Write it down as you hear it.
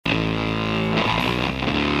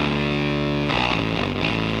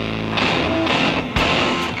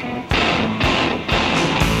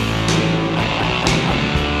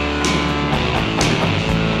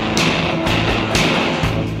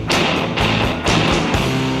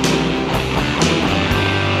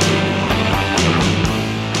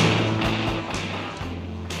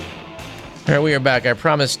All right, we are back. I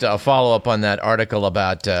promised a follow-up on that article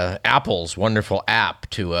about Apple's wonderful app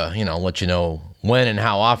to, let you know when and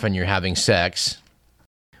how often you're having sex,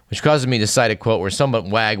 which causes me to cite a quote where some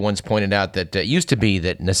wag once pointed out that it used to be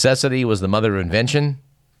that necessity was the mother of invention,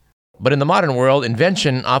 but in the modern world,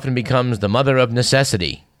 invention often becomes the mother of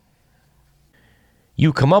necessity.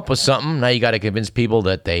 You come up with something, now you got to convince people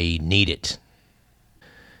that they need it.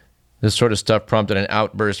 This sort of stuff prompted an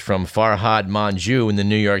outburst from Farhad Manjoo in the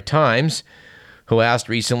New York Times, who asked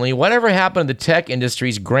recently, whatever happened to the tech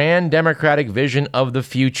industry's grand democratic vision of the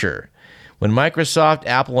future? When Microsoft,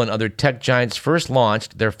 Apple, and other tech giants first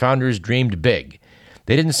launched, their founders dreamed big.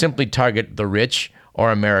 They didn't simply target the rich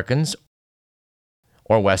or Americans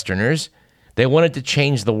or Westerners. They wanted to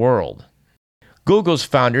change the world. Google's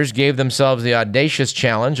founders gave themselves the audacious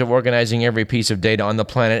challenge of organizing every piece of data on the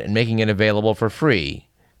planet and making it available for free.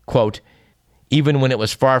 Quote, even when it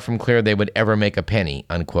was far from clear they would ever make a penny,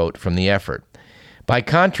 unquote, from the effort. By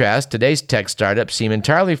contrast, today's tech startups seem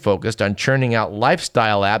entirely focused on churning out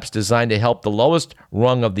lifestyle apps designed to help the lowest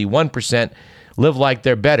rung of the 1% live like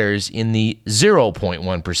they're betters in the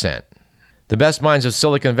 0.1%. The best minds of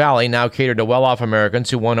Silicon Valley now cater to well-off Americans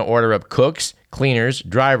who want to order up cooks, cleaners,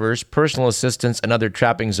 drivers, personal assistants, and other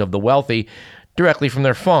trappings of the wealthy directly from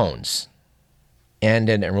their phones. And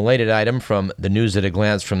in a related item from the News at a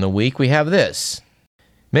Glance from the week, we have this.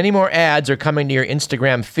 Many more ads are coming to your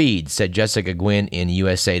Instagram feed, said Jessica Gwynn in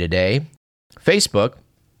USA Today. Facebook,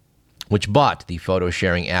 which bought the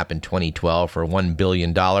photo-sharing app in 2012 for $1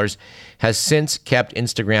 billion, has since kept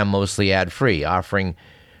Instagram mostly ad-free, offering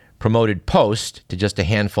promoted posts to just a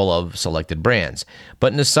handful of selected brands.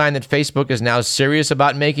 But in a sign that Facebook is now serious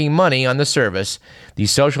about making money on the service, the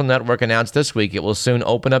social network announced this week it will soon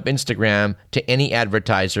open up Instagram to any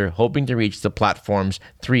advertiser hoping to reach the platform's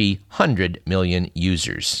 300 million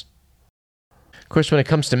users. Of course, when it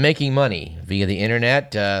comes to making money via the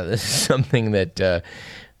internet, this is something that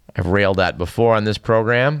I've railed at before on this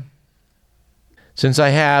program. Since I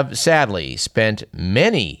have, sadly, spent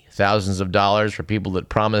many thousands of dollars for people that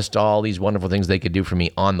promised all these wonderful things they could do for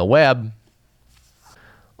me on the web,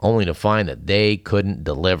 only to find that they couldn't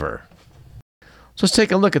deliver. So let's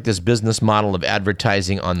take a look at this business model of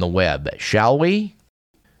advertising on the web, shall we?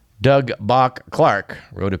 Doug Bach-Clark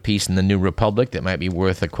wrote a piece in the New Republic that might be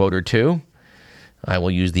worth a quote or two. I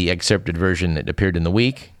will use the excerpted version that appeared in the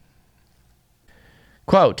week.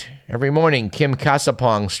 Quote, every morning, Kim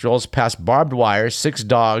Kasapong strolls past barbed wire, 6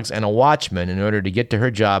 dogs, and a watchman in order to get to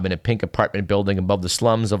her job in a pink apartment building above the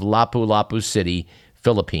slums of Lapu-Lapu City,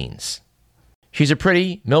 Philippines. She's a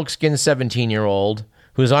pretty, milk-skinned 17-year-old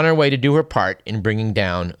who's on her way to do her part in bringing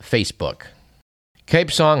down Facebook.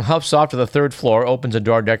 Cape Song huffs off to the 3rd floor, opens a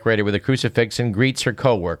door decorated with a crucifix, and greets her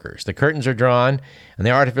co-workers. The curtains are drawn, and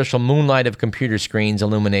the artificial moonlight of computer screens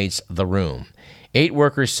illuminates the room. 8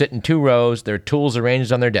 workers sit in 2 rows, their tools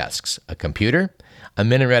arranged on their desks, a computer, a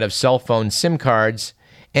minaret of cell phone SIM cards,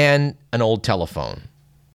 and an old telephone.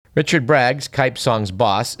 Richard Braggs, Cape Song's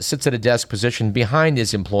boss, sits at a desk positioned behind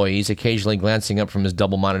his employees, occasionally glancing up from his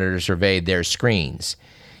double monitor to survey their screens.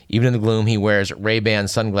 Even in the gloom, he wears Ray-Ban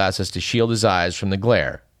sunglasses to shield his eyes from the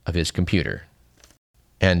glare of his computer.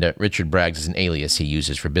 And Richard Braggs is an alias he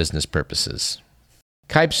uses for business purposes.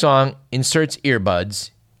 Cape Song inserts earbuds,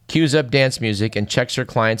 cues up dance music, and checks her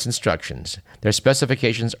clients' instructions. Their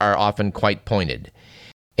specifications are often quite pointed.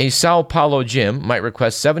 A Sao Paulo gym might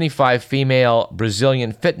request 75 female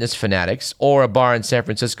Brazilian fitness fanatics, or a bar in San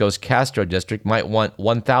Francisco's Castro district might want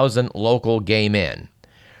 1,000 local gay men.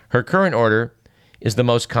 Her current order is the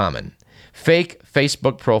most common. Fake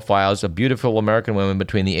Facebook profiles of beautiful American women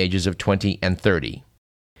between the ages of 20 and 30.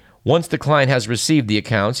 Once the client has received the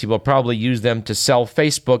accounts, he will probably use them to sell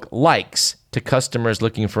Facebook likes to customers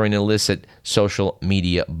looking for an illicit social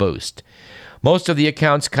media boost. Most of the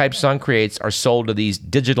accounts Cape Song creates are sold to these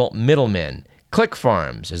digital middlemen, click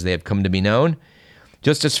farms, as they have come to be known.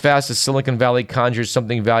 Just as fast as Silicon Valley conjures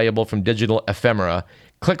something valuable from digital ephemera,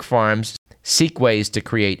 click farms seek ways to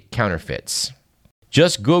create counterfeits.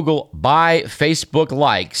 Just Google buy Facebook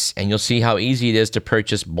likes, and you'll see how easy it is to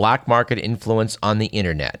purchase black market influence on the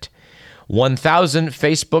internet. 1,000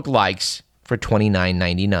 Facebook likes for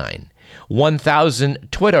 $29.99. 1,000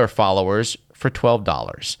 Twitter followers for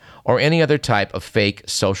 $12, or any other type of fake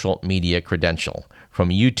social media credential, from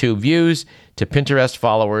YouTube views to Pinterest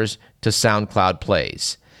followers to SoundCloud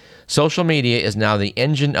plays. Social media is now the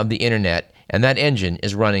engine of the internet, and that engine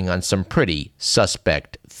is running on some pretty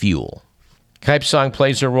suspect fuel. Kipesong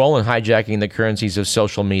plays a role in hijacking the currencies of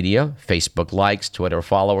social media, Facebook likes, Twitter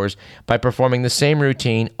followers, by performing the same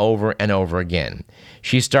routine over and over again.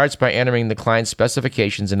 She starts by entering the client's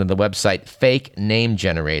specifications into the website Fake Name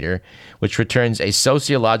Generator, which returns a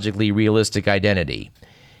sociologically realistic identity.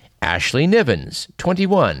 Ashley Nivens,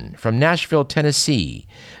 21, from Nashville, Tennessee,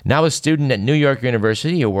 now a student at New York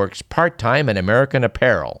University who works part-time at American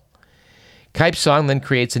Apparel. Kipesong then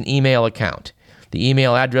creates an email account. The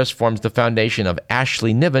email address forms the foundation of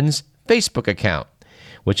Ashley Nivens' Facebook account,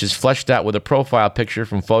 which is fleshed out with a profile picture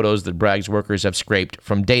from photos that Bragg's workers have scraped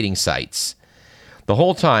from dating sites. The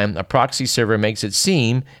whole time, a proxy server makes it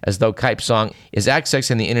seem as though Kipesong is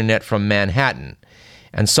accessing the internet from Manhattan,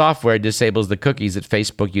 and software disables the cookies that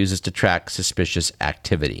Facebook uses to track suspicious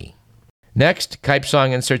activity. Next,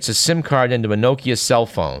 Kipesong inserts a SIM card into a Nokia cell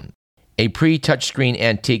phone, a pre-touchscreen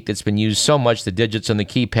antique that's been used so much the digits on the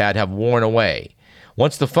keypad have worn away.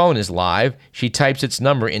 Once the phone is live, she types its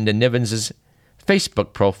number into Nivens'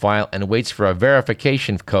 Facebook profile and waits for a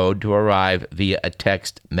verification code to arrive via a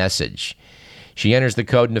text message. She enters the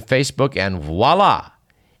code into Facebook and voila!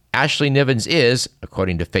 Ashley Nivens is,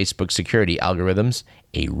 according to Facebook security algorithms,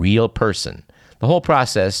 a real person. The whole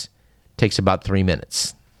process takes about 3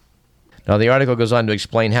 minutes. Now, the article goes on to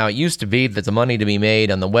explain how it used to be that the money to be made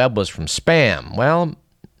on the web was from spam. Well,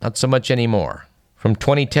 not so much anymore. From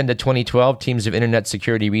 2010 to 2012, teams of internet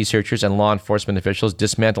security researchers and law enforcement officials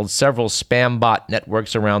dismantled several spam bot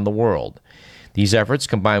networks around the world. These efforts,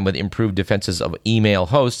 combined with improved defenses of email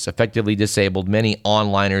hosts, effectively disabled many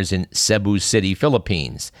onliners in Cebu City,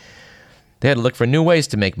 Philippines. They had to look for new ways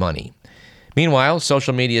to make money. Meanwhile,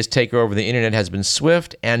 social media's takeover of the internet has been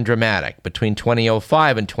swift and dramatic. Between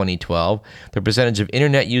 2005 and 2012, the percentage of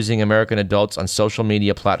internet-using American adults on social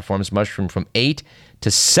media platforms mushroomed from 8 to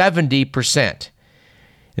 70%.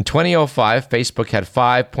 In 2005, Facebook had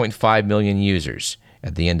 5.5 million users.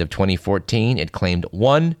 At the end of 2014, it claimed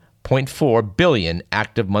 1.4 billion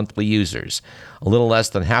active monthly users, a little less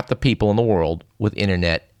than half the people in the world with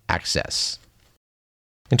internet access.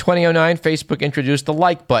 In 2009, Facebook introduced the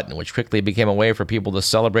like button, which quickly became a way for people to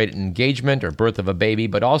celebrate an engagement or birth of a baby,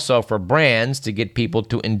 but also for brands to get people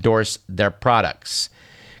to endorse their products.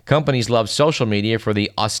 Companies love social media for the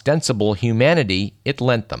ostensible humanity it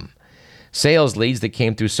lent them. Sales leads that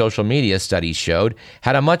came through social media, studies showed,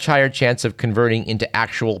 had a much higher chance of converting into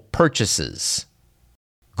actual purchases.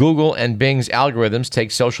 Google and Bing's algorithms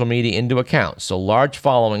take social media into account, so large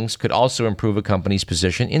followings could also improve a company's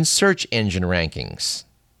position in search engine rankings.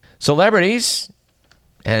 Celebrities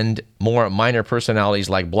and more minor personalities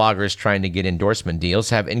like bloggers trying to get endorsement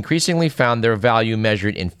deals have increasingly found their value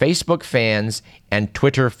measured in Facebook fans and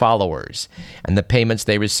Twitter followers, and the payments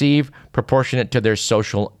they receive proportionate to their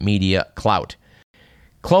social media clout.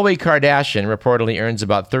 Khloe Kardashian reportedly earns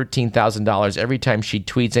about $13,000 every time she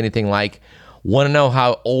tweets anything like, "Want to know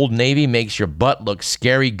how Old Navy makes your butt look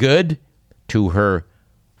scary good?" to her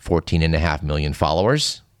 14.5 million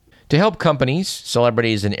followers. To help companies,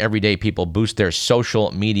 celebrities, and everyday people boost their social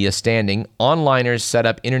media standing, onliners set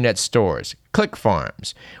up internet stores, click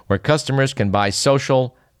farms, where customers can buy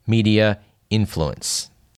social media influence.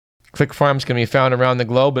 Click farms can be found around the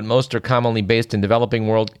globe, but most are commonly based in developing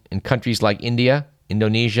world in countries like India,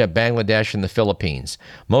 Indonesia, Bangladesh, and the Philippines.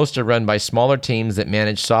 Most are run by smaller teams that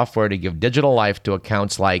manage software to give digital life to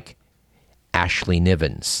accounts like Ashley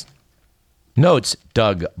Nivens. Notes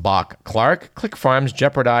Doug Bach-Clark, click farms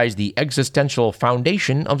jeopardize the existential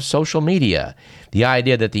foundation of social media, the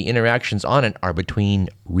idea that the interactions on it are between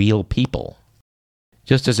real people.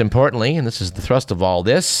 Just as importantly, and this is the thrust of all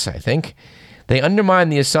this, I think, they undermine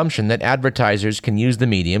the assumption that advertisers can use the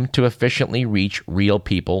medium to efficiently reach real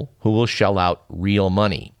people who will shell out real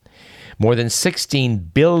money. More than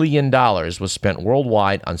 $16 billion was spent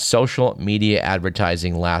worldwide on social media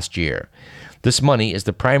advertising last year. This money is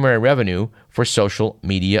the primary revenue for social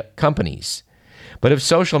media companies. But if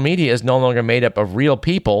social media is no longer made up of real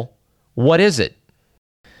people, what is it?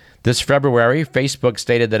 This February, Facebook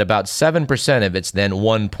stated that about 7% of its then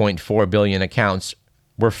 1.4 billion accounts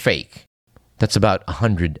were fake. That's about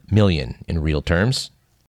 100 million in real terms.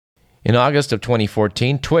 In August of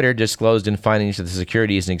 2014, Twitter disclosed in findings to the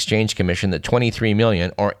Securities and Exchange Commission that 23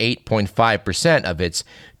 million, or 8.5% of its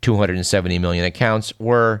 270 million accounts,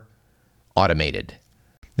 were automated.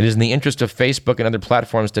 It is in the interest of Facebook and other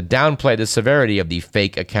platforms to downplay the severity of the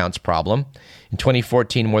fake accounts problem. In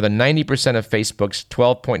 2014, more than 90% of Facebook's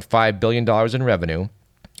 $12.5 billion in revenue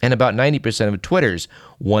and about 90% of Twitter's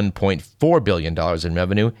 $1.4 billion in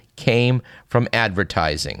revenue came from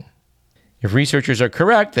advertising. If researchers are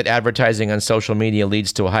correct that advertising on social media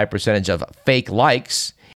leads to a high percentage of fake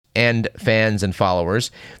likes and fans and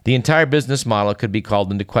followers, the entire business model could be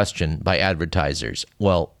called into question by advertisers.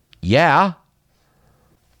 Well, yeah.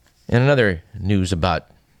 And another news about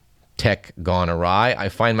tech gone awry, I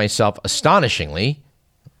find myself astonishingly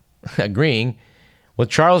agreeing with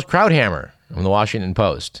Charles Krauthammer from the Washington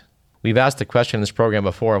Post. We've asked the question in this program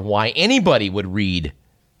before of why anybody would read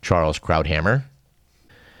Charles Krauthammer.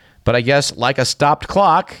 But I guess, like a stopped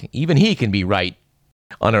clock, even he can be right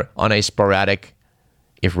on a sporadic,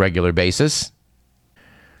 if regular basis.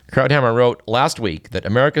 Krauthammer wrote last week that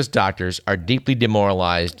America's doctors are deeply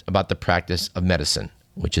demoralized about the practice of medicine,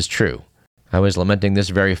 which is true. I was lamenting this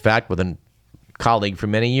very fact with a colleague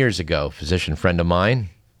from many years ago, a physician friend of mine,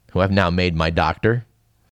 who I've now made my doctor.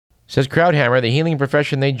 Says Krauthammer, the healing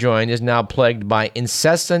profession they joined is now plagued by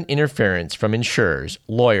incessant interference from insurers,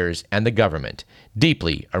 lawyers, and the government,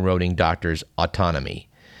 deeply eroding doctors' autonomy.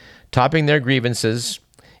 Topping their grievances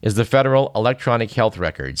is the Federal Electronic Health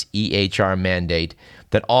Records, EHR, mandate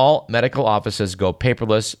that all medical offices go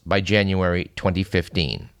paperless by January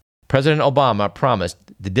 2015. President Obama promised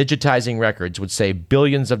the digitizing records would save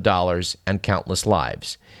billions of dollars and countless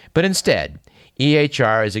lives. But instead,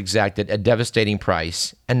 EHR has exacted a devastating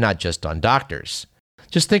price, and not just on doctors.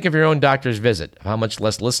 Just think of your own doctor's visit, how much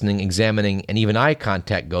less listening, examining, and even eye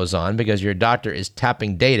contact goes on because your doctor is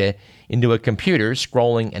tapping data into a computer,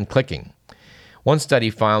 scrolling and clicking. One study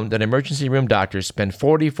found that emergency room doctors spend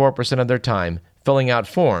 44% of their time filling out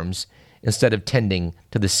forms instead of tending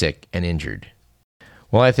to the sick and injured.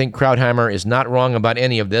 Well, I think Krauthammer is not wrong about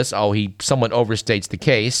any of this, although he somewhat overstates the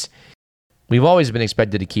case. We've always been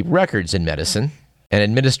expected to keep records in medicine, and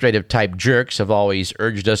administrative-type jerks have always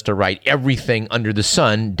urged us to write everything under the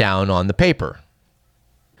sun down on the paper.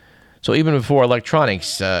 So even before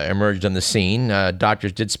electronics emerged on the scene,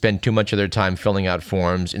 doctors did spend too much of their time filling out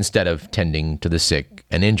forms instead of tending to the sick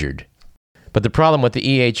and injured. But the problem with the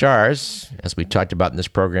EHRs, as we talked about in this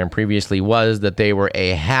program previously, was that they were a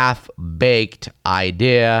half-baked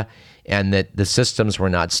idea and that the systems were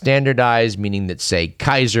not standardized, meaning that, say,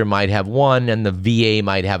 Kaiser might have one and the VA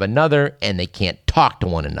might have another, and they can't talk to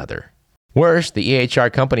one another. Worse, the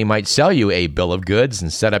EHR company might sell you a bill of goods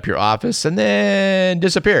and set up your office and then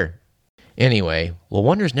disappear. Anyway, well,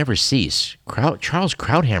 wonders never cease. Charles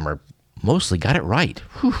Krauthammer mostly got it right.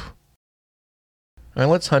 Whew. All right,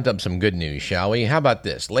 let's hunt up some good news, shall we? How about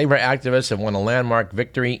this? Labor activists have won a landmark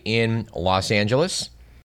victory in Los Angeles.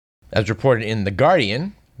 As reported in The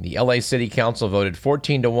Guardian, the LA City Council voted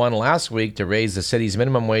 14-1 last week to raise the city's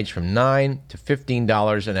minimum wage from $9 to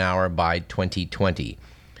 $15 an hour by 2020.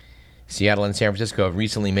 Seattle and San Francisco have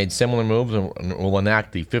recently made similar moves and will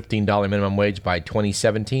enact the $15 minimum wage by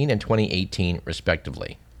 2017 and 2018,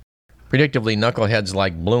 respectively. Predictably, knuckleheads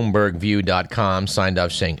like BloombergView.com signed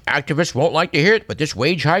off saying, activists won't like to hear it, but this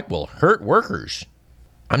wage hike will hurt workers.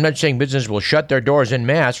 I'm not saying businesses will shut their doors en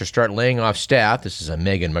masse or start laying off staff. This is a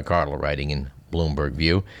Megan McArdle writing in Bloomberg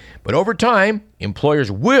View. But over time,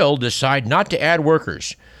 employers will decide not to add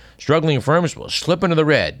workers. Struggling firms will slip into the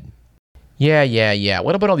red. Yeah.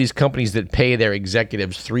 What about all these companies that pay their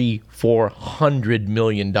executives $300-400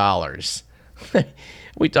 million?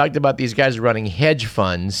 We talked about these guys running hedge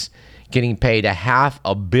funds getting paid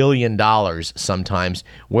 $500 million sometimes,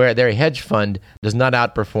 where their hedge fund does not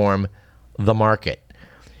outperform the market.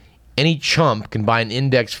 Any chump can buy an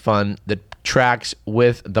index fund that tracks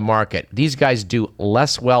with the market. These guys do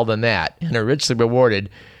less well than that and are richly rewarded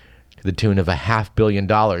to the tune of $500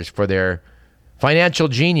 million for their financial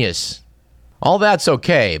genius. All that's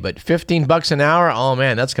okay, but $15 an hour, oh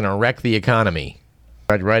man, that's going to wreck the economy.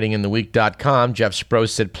 Writing in theweek.com, Jeff Sprouse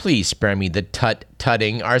said, please spare me the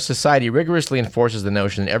tutting. Our society rigorously enforces the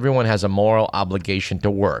notion that everyone has a moral obligation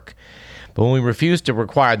to work. But when we refuse to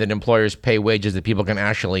require that employers pay wages that people can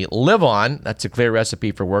actually live on, that's a clear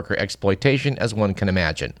recipe for worker exploitation, as one can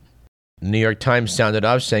imagine. The New York Times sounded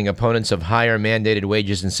off, saying opponents of higher mandated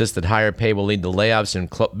wages insist that higher pay will lead to layoffs and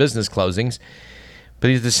business closings. But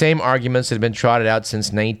these are the same arguments that have been trotted out since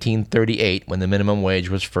 1938, when the minimum wage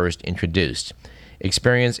was first introduced.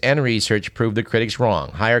 Experience and research prove the critics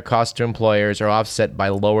wrong. Higher costs to employers are offset by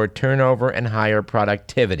lower turnover and higher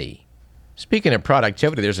productivity. Speaking of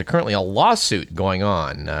productivity, there's currently a lawsuit going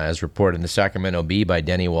on, as reported in the Sacramento Bee by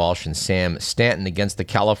Denny Walsh and Sam Stanton against the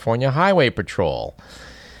California Highway Patrol.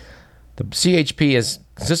 The CHP has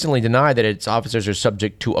consistently denied that its officers are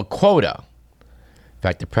subject to a quota. In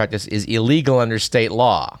fact, the practice is illegal under state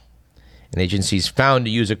law. And agencies found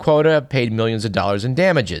to use a quota have paid millions of dollars in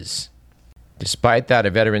damages. Despite that,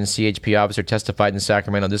 a veteran CHP officer testified in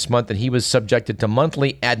Sacramento this month that he was subjected to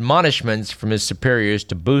monthly admonishments from his superiors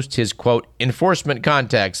to boost his, quote, enforcement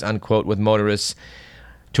contacts, unquote, with motorists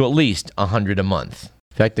to at least 100 a month.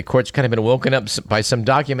 In fact, the court's kind of been woken up by some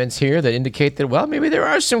documents here that indicate that, well, maybe there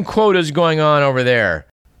are some quotas going on over there.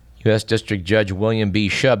 U.S. District Judge William B.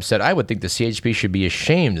 Shub said, I would think the CHP should be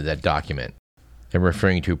ashamed of that document. They're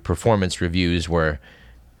referring to performance reviews where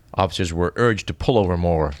officers were urged to pull over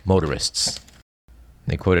more motorists.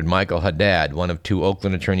 They quoted Michael Haddad, one of two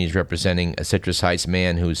Oakland attorneys representing a Citrus Heights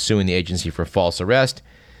man who is suing the agency for false arrest.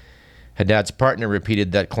 Haddad's partner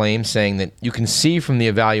repeated that claim, saying that you can see from the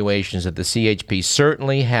evaluations that the CHP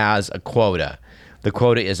certainly has a quota. The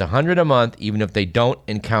quota is 100 a month, even if they don't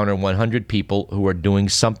encounter 100 people who are doing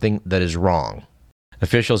something that is wrong.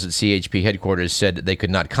 Officials at CHP headquarters said they could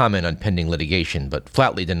not comment on pending litigation, but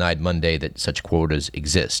flatly denied Monday that such quotas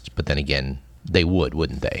exist. But then again, they would,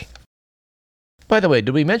 wouldn't they? By the way,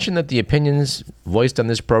 did we mention that the opinions voiced on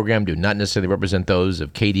this program do not necessarily represent those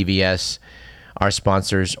of KDVS, our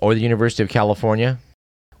sponsors, or the University of California?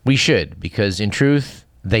 We should, because in truth,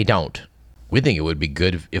 they don't. We think it would be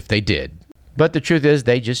good if they did. But the truth is,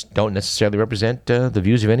 they just don't necessarily represent the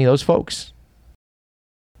views of any of those folks.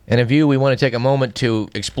 And a view we want to take a moment to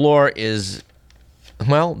explore is,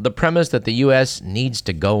 well, the premise that the U.S. needs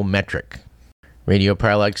to go metric. Radio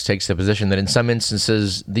Parallax takes the position that in some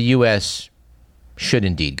instances, the U.S. should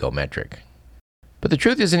indeed go metric. But the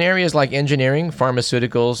truth is, in areas like engineering,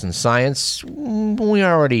 pharmaceuticals, and science, we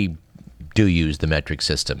already do use the metric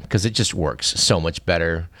system because it just works so much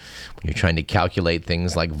better when you're trying to calculate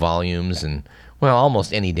things like volumes and, well,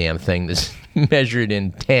 almost any damn thing that's measured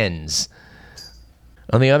in tens.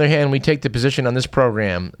 On the other hand, we take the position on this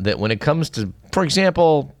program that when it comes to, for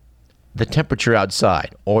example, the temperature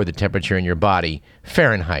outside or the temperature in your body,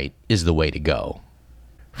 Fahrenheit is the way to go.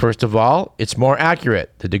 First of all, it's more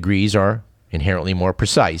accurate. The degrees are inherently more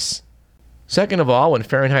precise. Second of all, when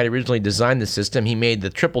Fahrenheit originally designed the system, he made the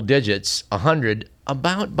triple digits, 100,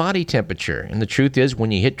 about body temperature. And the truth is,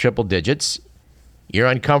 when you hit triple digits, you're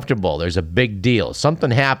uncomfortable. There's a big deal.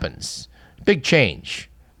 Something happens. Big change.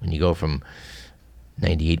 When you go from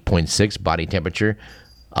 98.6 body temperature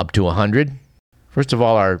up to 100. First of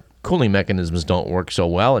all, our cooling mechanisms don't work so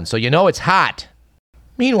well, and so you know it's hot.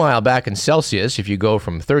 Meanwhile, back in Celsius, if you go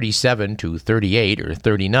from 37 to 38 or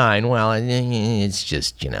 39, well, it's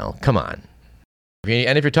just, come on.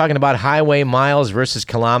 And if you're talking about highway miles versus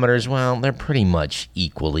kilometers, well, they're pretty much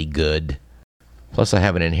equally good. Plus, I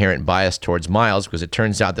have an inherent bias towards miles because it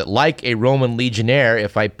turns out that like a Roman legionnaire,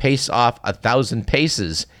 if I pace off 1,000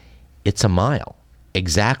 paces, it's a mile.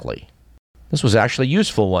 Exactly. This was actually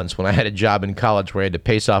useful once when I had a job in college where I had to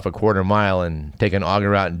pace off a quarter mile and take an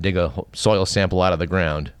auger out and dig a soil sample out of the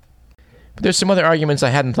ground. But there's some other arguments I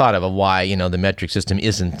hadn't thought of why, the metric system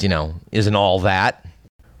isn't all that.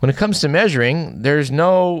 When it comes to measuring, there's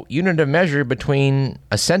no unit of measure between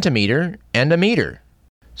a centimeter and a meter.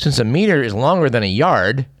 Since a meter is longer than a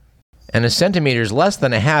yard and a centimeter is less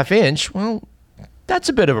than a half inch, well, that's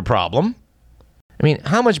a bit of a problem. I mean,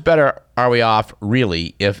 how much better are we off,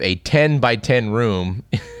 really, if a 10 by 10 room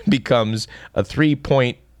becomes a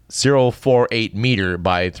 3.048 meter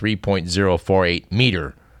by 3.048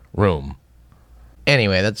 meter room?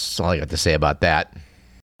 Anyway, that's all I got to say about that.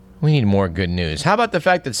 We need more good news. How about the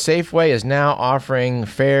fact that Safeway is now offering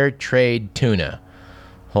fair trade tuna?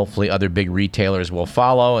 Hopefully other big retailers will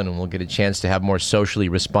follow and we'll get a chance to have more socially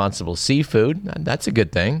responsible seafood. That's a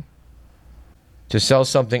good thing. To sell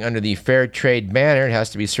something under the Fair Trade banner, it has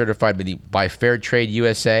to be certified by Fair Trade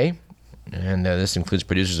USA. And this includes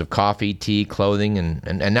producers of coffee, tea, clothing,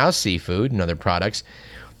 and now seafood and other products.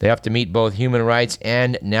 They have to meet both human rights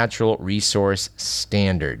and natural resource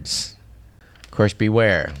standards. Of course,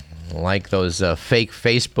 beware. Like those fake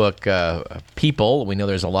Facebook people, we know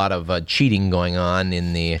there's a lot of cheating going on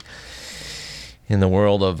in the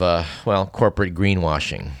world of, corporate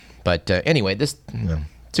greenwashing. But anyway, it's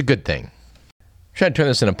a good thing. I'm trying to turn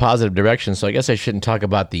this in a positive direction, so I guess I shouldn't talk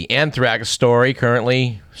about the anthrax story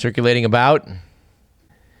currently circulating about.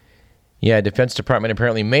 Yeah, Defense Department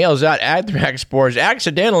apparently mails out anthrax spores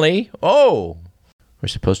accidentally. Oh, we're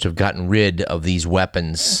supposed to have gotten rid of these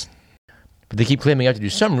weapons. But they keep claiming I have to do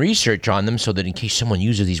some research on them so that in case someone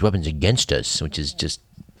uses these weapons against us, which is just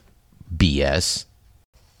BS.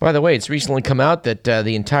 By the way, it's recently come out that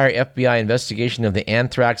the entire FBI investigation of the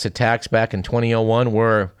anthrax attacks back in 2001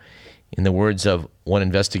 were, in the words of one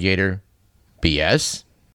investigator, BS.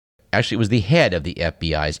 Actually, it was the head of the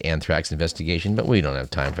FBI's anthrax investigation, but we don't have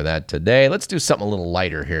time for that today. Let's do something a little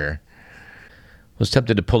lighter here. I was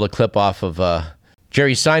tempted to pull a clip off of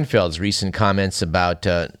Jerry Seinfeld's recent comments about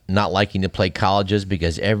not liking to play colleges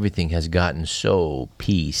because everything has gotten so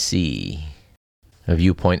PC. A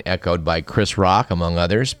viewpoint echoed by Chris Rock, among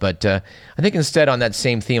others. But I think instead on that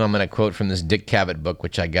same theme, I'm going to quote from this Dick Cavett book,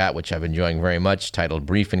 which I've been enjoying very much, titled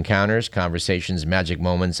Brief Encounters, Conversations, Magic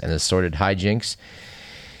Moments, and Assorted Hijinks.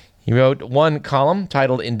 He wrote one column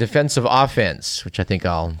titled In Defense of Offense, which I think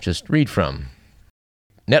I'll just read from.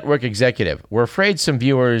 Network executive, we're afraid some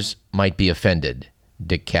viewers might be offended.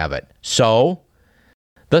 Dick Cavett. So?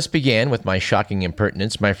 Thus began, with my shocking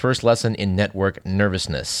impertinence, my first lesson in network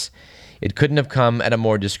nervousness. It couldn't have come at a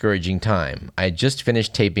more discouraging time. I had just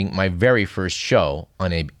finished taping my very first show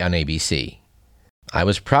on ABC. I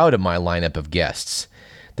was proud of my lineup of guests.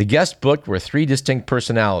 The guests booked were three distinct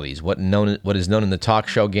personalities, what is known in the talk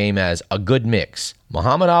show game as a good mix: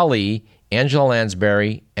 Muhammad Ali, Angela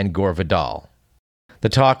Lansbury, and Gore Vidal. The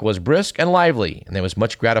talk was brisk and lively, and there was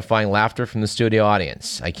much gratifying laughter from the studio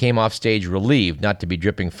audience. I came off stage relieved not to be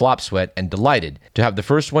dripping flop sweat and delighted to have the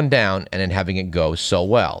first one down and in having it go so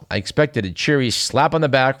well. I expected a cheery slap on the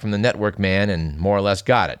back from the network man and more or less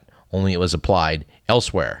got it, only it was applied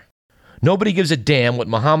elsewhere. Nobody gives a damn what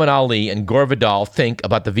Muhammad Ali and Gore Vidal think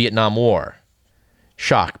about the Vietnam War.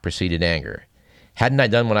 Shock preceded anger. Hadn't I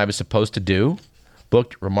done what I was supposed to do?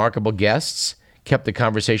 Booked remarkable guests? Kept the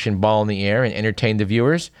conversation ball in the air and entertained the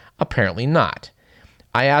viewers? Apparently not.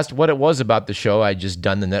 I asked what it was about the show I'd just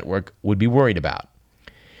done the network would be worried about.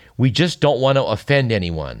 We just don't want to offend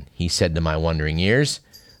anyone, he said to my wondering ears.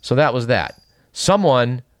 So that was that.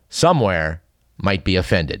 Someone, somewhere, might be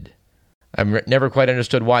offended. I've never quite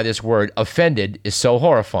understood why this word, offended, is so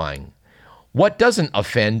horrifying. What doesn't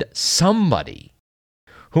offend somebody?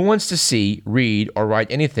 Who wants to see, read, or write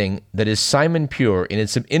anything that is Simon Pure in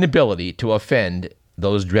its inability to offend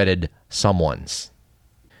those dreaded someones?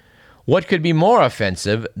 What could be more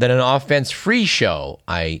offensive than an offense-free show?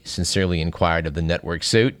 I sincerely inquired of the network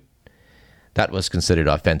suit. That was considered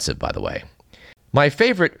offensive, by the way. My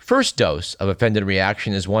favorite first dose of offended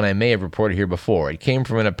reaction is one I may have reported here before. It came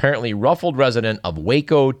from an apparently ruffled resident of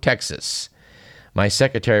Waco, Texas. My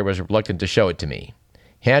secretary was reluctant to show it to me.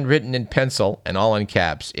 Handwritten in pencil and all in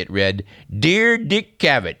caps, it read, Dear Dick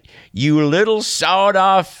Cavett, you little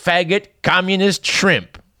sawed-off faggot communist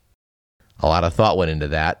shrimp. A lot of thought went into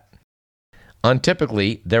that.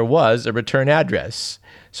 Untypically, there was a return address,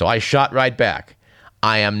 so I shot right back.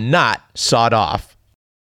 I am not sawed off.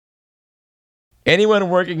 Anyone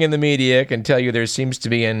working in the media can tell you there seems to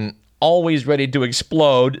be an always ready to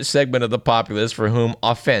explode segment of the populace for whom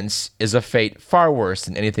offense is a fate far worse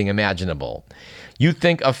than anything imaginable. You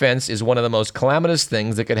think offense is one of the most calamitous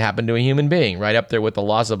things that could happen to a human being, right up there with the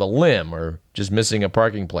loss of a limb or just missing a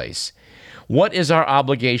parking place. What is our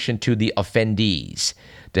obligation to the offendees?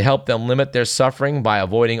 To help them limit their suffering by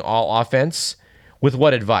avoiding all offense? With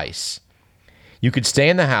what advice? You could stay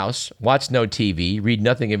in the house, watch no TV, read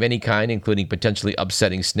nothing of any kind, including potentially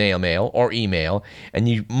upsetting snail mail or email, and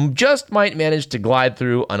you just might manage to glide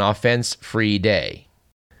through an offense-free day.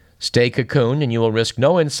 Stay cocooned, and you will risk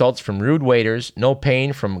no insults from rude waiters, no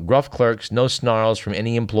pain from gruff clerks, no snarls from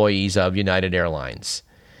any employees of United Airlines.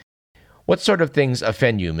 What sort of things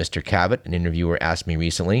offend you, Mr. Cavett? An interviewer asked me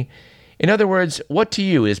recently. In other words, what to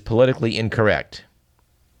you is politically incorrect?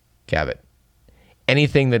 Cavett.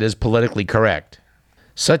 Anything that is politically correct.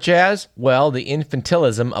 Such as, well, the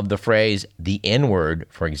infantilism of the phrase the N-word,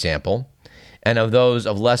 for example, and of those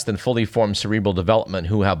of less than fully formed cerebral development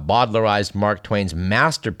who have Bowdlerized Mark Twain's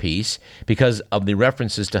masterpiece because of the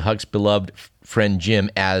references to Huck's beloved friend Jim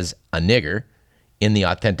as a nigger in the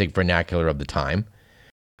authentic vernacular of the time.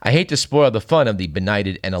 I hate to spoil the fun of the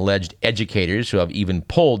benighted and alleged educators who have even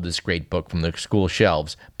pulled this great book from the school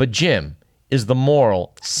shelves, but Jim is the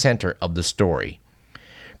moral center of the story.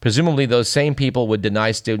 Presumably those same people would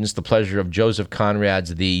deny students the pleasure of Joseph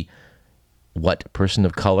Conrad's The What Person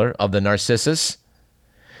of Color of the Narcissus?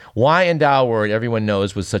 Why endow a word everyone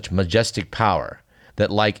knows with such majestic power that,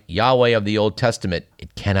 like Yahweh of the Old Testament,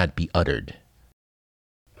 it cannot be uttered?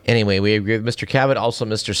 Anyway, we agree with Mr. Cavett, also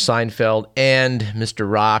Mr. Seinfeld, and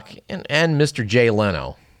Mr. Rock, and Mr. Jay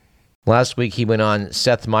Leno. Last week he went on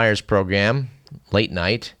Seth Meyers' program, Late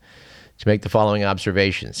Night, to make the following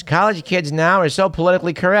observations. College kids now are so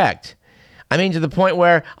politically correct. I mean, to the point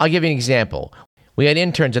where, I'll give you an example. We had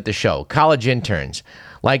interns at the show, college interns.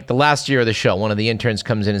 Like the last year of the show, one of the interns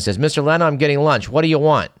comes in and says, Mr. Leno, I'm getting lunch. What do you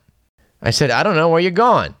want? I said, I don't know. Where you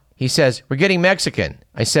going? He says, we're getting Mexican.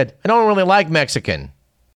 I said, I don't really like Mexican.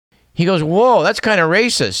 He goes, whoa, that's kind of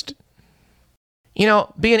racist. You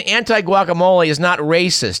know, being anti-guacamole is not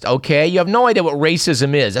racist, okay? You have no idea what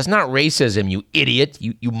racism is. That's not racism, you idiot,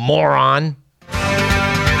 you moron.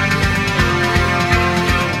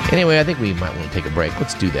 Anyway, I think we might want to take a break.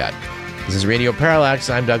 Let's do that. This is Radio Parallax.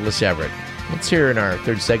 I'm Douglas Everett. Let's hear in our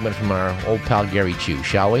third segment from our old pal Gary Chu,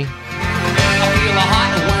 shall we? I feel a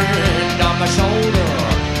hot